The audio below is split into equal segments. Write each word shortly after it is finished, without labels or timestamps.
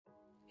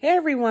Hey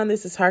everyone,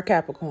 this is Her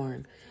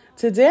Capricorn.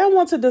 Today I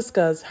want to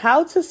discuss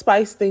how to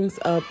spice things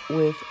up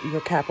with your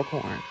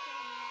Capricorn.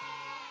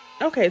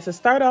 Okay, to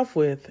start off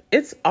with,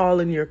 it's all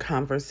in your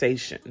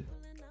conversation.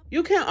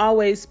 You can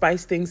always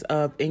spice things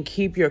up and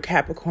keep your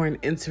Capricorn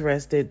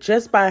interested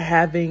just by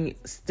having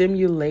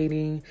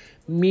stimulating,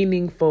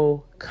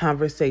 meaningful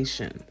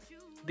conversations.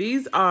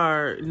 These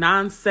are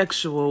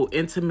non-sexual,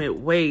 intimate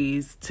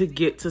ways to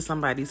get to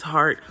somebody's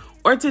heart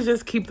or to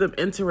just keep them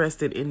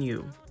interested in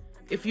you.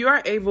 If you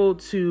are able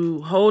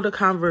to hold a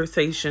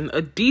conversation,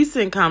 a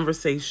decent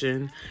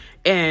conversation,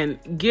 and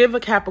give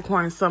a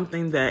Capricorn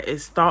something that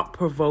is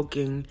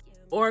thought-provoking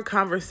or a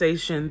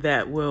conversation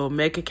that will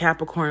make a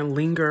Capricorn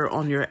linger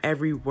on your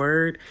every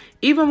word,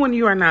 even when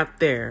you are not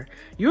there,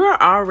 you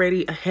are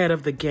already ahead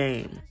of the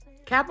game.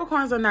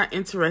 Capricorns are not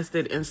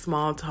interested in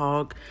small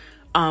talk.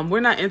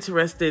 We're not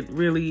interested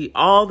really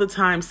all the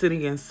time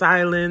sitting in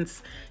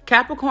silence.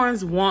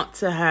 Capricorns want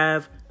to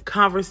have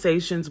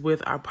conversations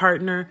with our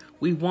partner.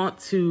 We want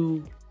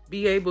to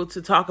be able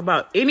to talk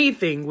about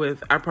anything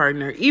with our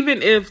partner,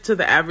 even if to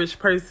the average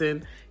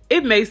person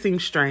it may seem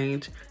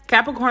strange.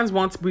 Capricorns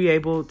want to be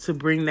able to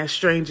bring that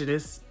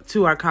strangeness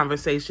to our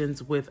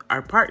conversations with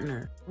our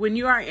partner. When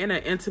you are in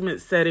an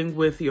intimate setting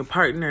with your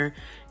partner,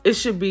 it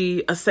should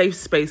be a safe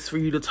space for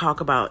you to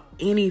talk about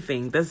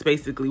anything. That's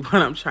basically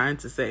what I'm trying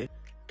to say.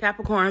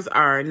 Capricorns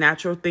are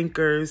natural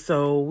thinkers,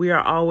 so we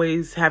are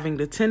always having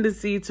the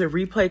tendency to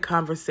replay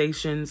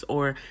conversations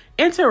or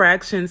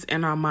interactions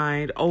in our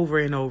mind over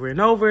and over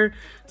and over.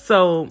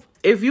 So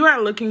if you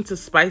are looking to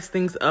spice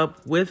things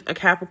up with a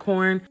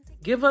Capricorn,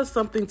 give us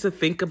something to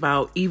think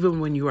about even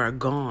when you are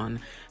gone.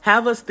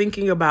 Have us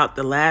thinking about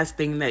the last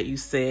thing that you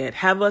said.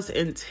 Have us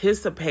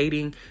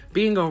anticipating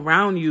being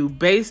around you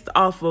based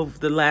off of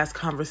the last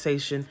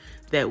conversation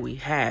that we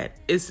had.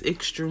 It's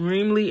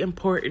extremely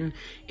important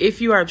if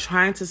you are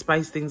trying to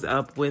spice things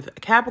up with a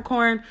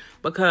Capricorn,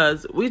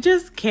 because we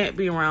just can't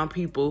be around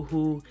people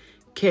who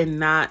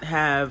cannot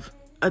have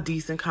a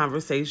decent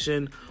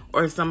conversation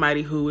or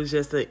somebody who is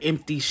just an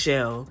empty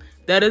shell.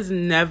 That is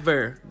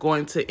never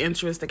going to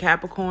interest a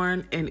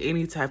Capricorn in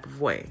any type of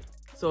way.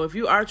 So if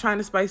you are trying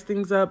to spice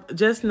things up,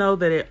 just know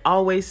that it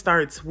always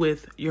starts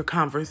with your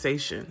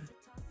conversation.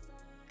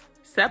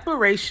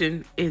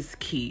 Separation is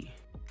key.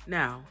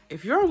 Now,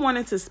 if you're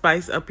wanting to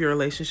spice up your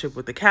relationship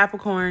with the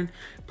Capricorn,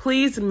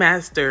 please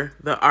master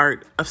the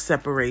art of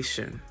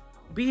separation.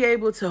 Be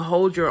able to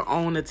hold your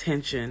own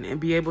attention and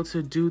be able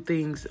to do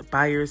things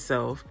by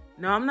yourself.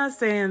 Now, I'm not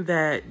saying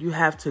that you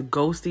have to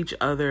ghost each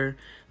other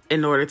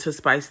in order to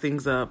spice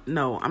things up.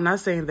 No, I'm not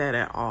saying that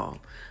at all.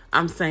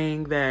 I'm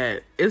saying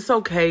that it's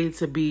okay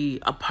to be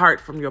apart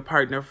from your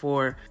partner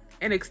for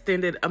an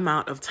extended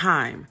amount of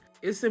time.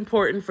 It's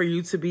important for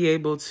you to be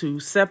able to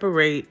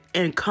separate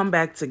and come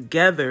back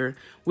together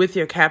with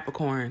your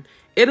Capricorn.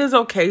 It is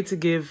okay to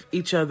give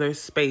each other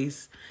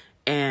space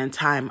and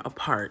time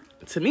apart.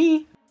 To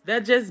me, that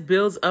just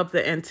builds up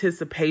the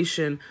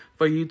anticipation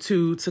for you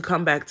two to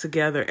come back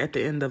together at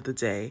the end of the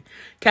day.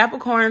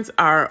 Capricorns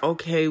are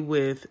okay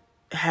with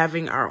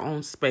having our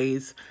own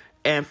space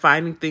and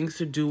finding things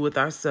to do with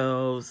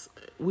ourselves.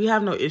 We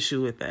have no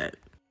issue with that.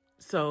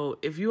 So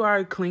if you are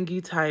a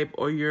clingy type,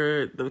 or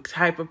you're the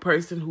type of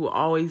person who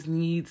always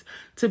needs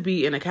to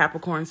be in a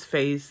Capricorn's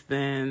face,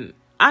 then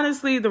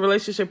honestly, the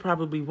relationship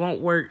probably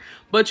won't work.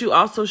 But you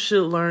also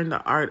should learn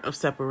the art of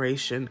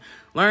separation.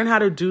 Learn how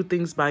to do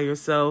things by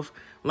yourself.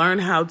 Learn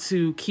how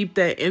to keep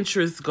that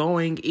interest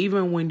going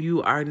even when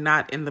you are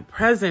not in the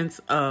presence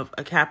of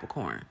a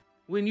Capricorn.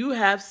 When you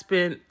have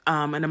spent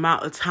an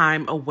amount of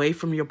time away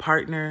from your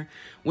partner,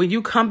 when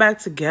you come back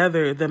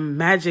together, the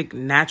magic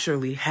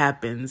naturally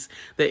happens.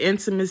 The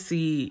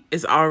intimacy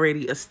is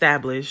already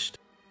established.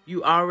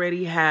 You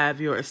already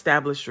have your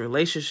established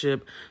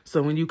relationship.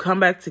 So when you come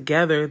back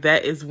together,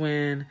 that is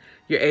when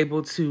you're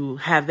able to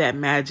have that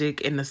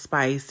magic and the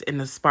spice and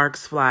the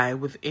sparks fly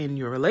within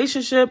your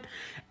relationship.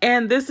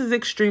 And this is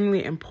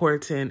extremely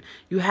important.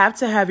 You have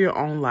to have your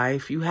own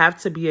life. You have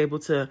to be able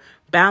to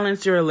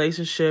balance your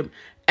relationship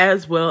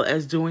as well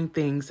as doing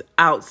things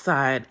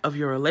outside of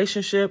your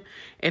relationship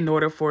in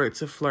order for it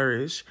to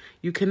flourish.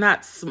 You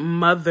cannot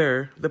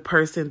smother the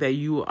person that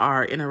you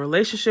are in a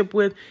relationship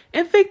with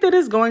and think that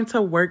it's going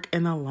to work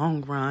in the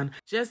long run.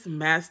 Just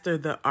master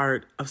the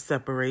art of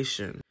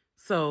separation.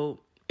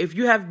 So if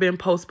you have been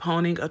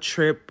postponing a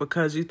trip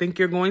because you think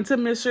you're going to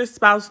miss your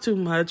spouse too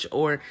much,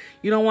 or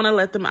you don't want to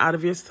let them out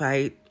of your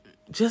sight,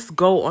 just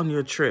go on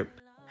your trip.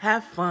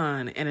 Have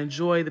fun and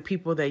enjoy the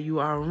people that you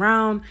are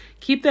around.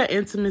 Keep that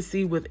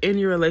intimacy within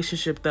your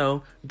relationship,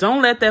 though.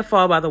 Don't let that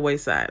fall by the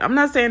wayside. I'm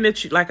not saying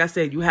that, like I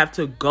said, you have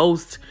to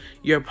ghost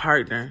your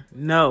partner.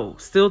 No,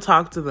 still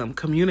talk to them,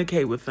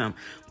 communicate with them,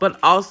 but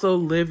also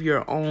live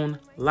your own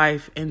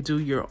life and do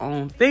your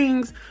own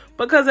things.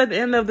 Because at the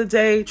end of the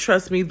day,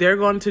 trust me, they're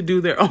going to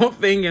do their own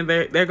thing, and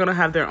they're going to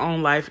have their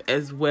own life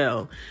as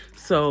well.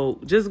 So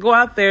just go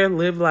out there,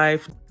 live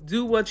life.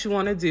 Do what you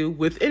want to do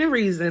within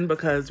reason,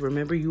 because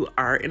remember, you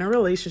are in a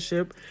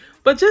relationship,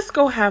 but just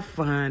go have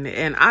fun.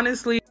 And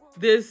honestly,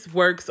 this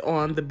works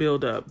on the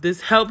buildup.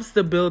 This helps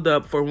the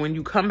buildup for when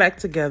you come back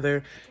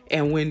together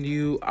and when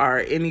you are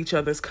in each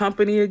other's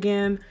company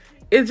again.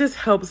 It just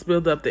helps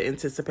build up the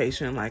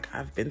anticipation, like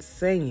I've been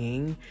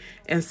saying.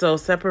 And so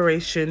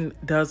separation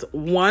does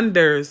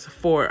wonders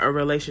for a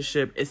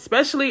relationship,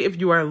 especially if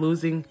you are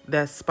losing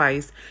that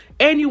spice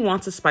and you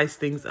want to spice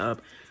things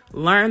up.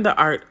 Learn the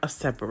art of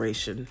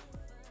separation.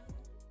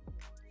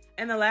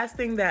 And the last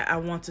thing that I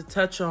want to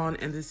touch on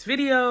in this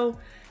video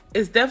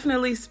is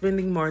definitely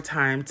spending more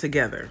time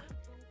together.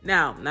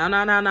 Now.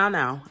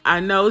 I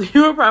know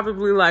you're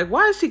probably like,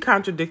 why is she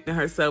contradicting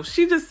herself?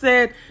 She just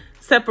said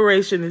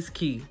separation is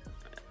key.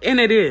 And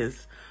it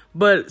is.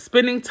 But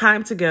spending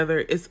time together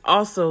is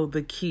also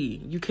the key.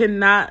 You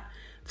cannot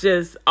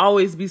just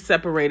always be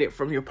separated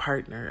from your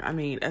partner. I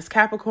mean, as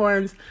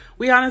Capricorns,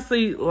 we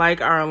honestly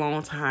like our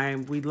alone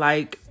time. We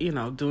like,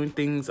 doing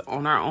things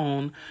on our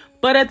own.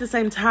 But at the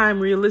same time,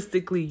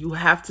 realistically, you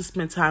have to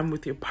spend time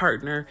with your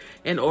partner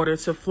in order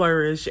to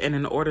flourish and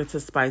in order to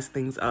spice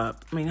things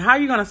up. I mean, how are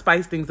you going to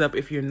spice things up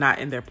if you're not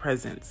in their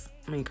presence?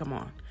 I mean, come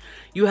on.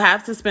 You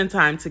have to spend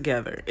time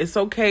together. It's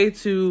okay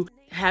to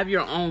have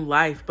your own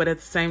life, but at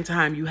the same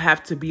time, you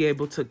have to be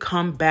able to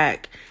come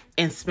back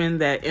and spend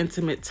that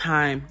intimate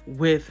time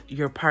with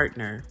your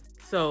partner.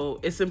 So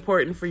it's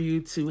important for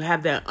you to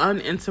have that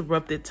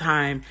uninterrupted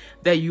time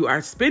that you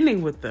are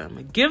spending with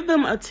them. Give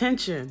them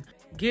attention.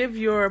 Give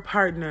your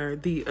partner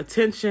the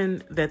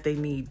attention that they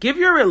need. Give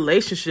your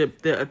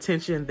relationship the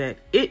attention that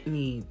it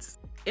needs.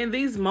 In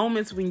these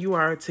moments when you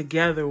are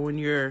together, when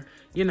you're,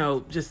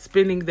 just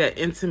spending that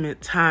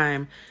intimate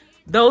time,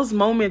 those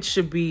moments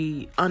should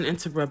be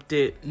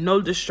uninterrupted, no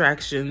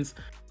distractions.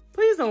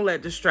 Please don't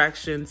let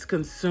distractions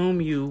consume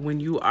you when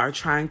you are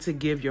trying to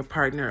give your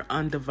partner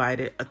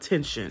undivided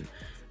attention.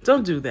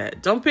 Don't do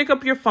that. Don't pick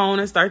up your phone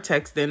and start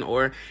texting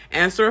or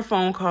answer a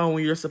phone call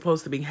when you're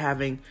supposed to be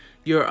having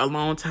your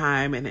alone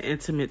time and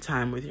intimate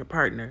time with your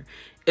partner.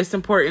 It's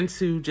important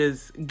to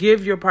just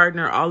give your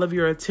partner all of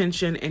your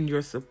attention and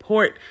your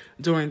support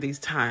during these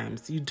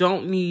times. You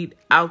don't need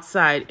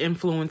outside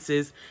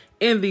influences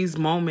in these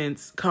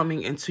moments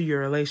coming into your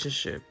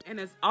relationship. And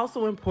it's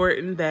also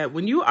important that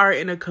when you are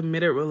in a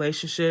committed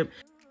relationship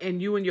and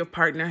you and your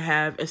partner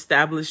have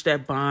established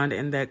that bond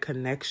and that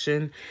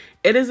connection,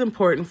 it is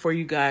important for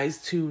you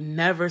guys to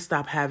never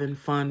stop having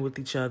fun with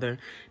each other.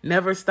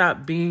 Never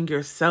stop being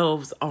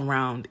yourselves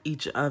around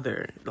each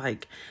other.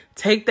 Like,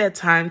 take that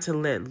time to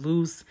let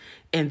loose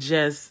and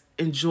just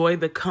enjoy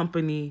the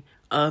company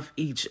of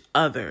each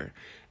other.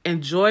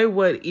 Enjoy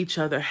what each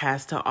other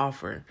has to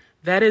offer.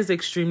 That is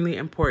extremely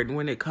important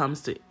when it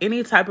comes to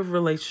any type of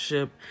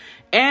relationship,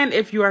 and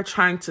if you are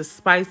trying to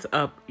spice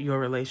up your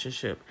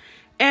relationship.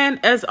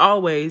 And as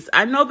always,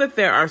 I know that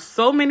there are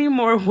so many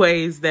more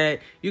ways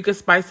that you can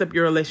spice up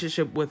your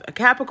relationship with a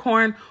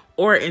Capricorn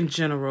or in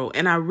general.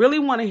 And I really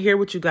want to hear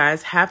what you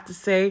guys have to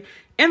say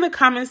in the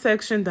comment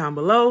section down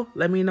below.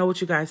 Let me know what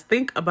you guys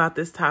think about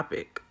this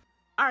topic.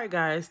 All right,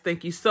 guys,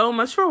 thank you so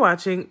much for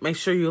watching. Make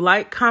sure you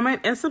like,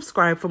 comment, and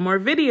subscribe for more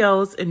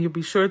videos, and you'll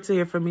be sure to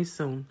hear from me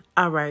soon.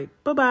 All right,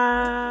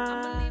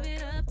 bye-bye.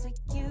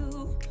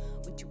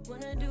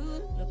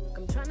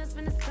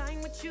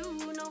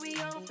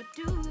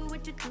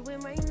 Doing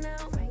right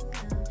now,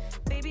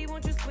 baby,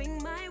 won't you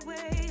swing my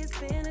way? It's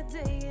been a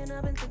day and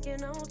I've been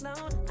thinking out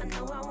loud. I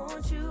know I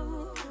want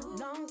you.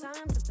 Long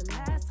time since the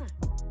last time.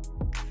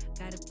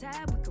 Got a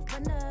tab, we can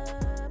run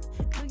up.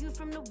 Knew you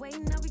from the way,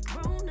 now we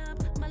grown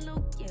up. My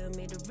look, yeah,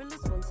 made the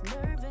realest ones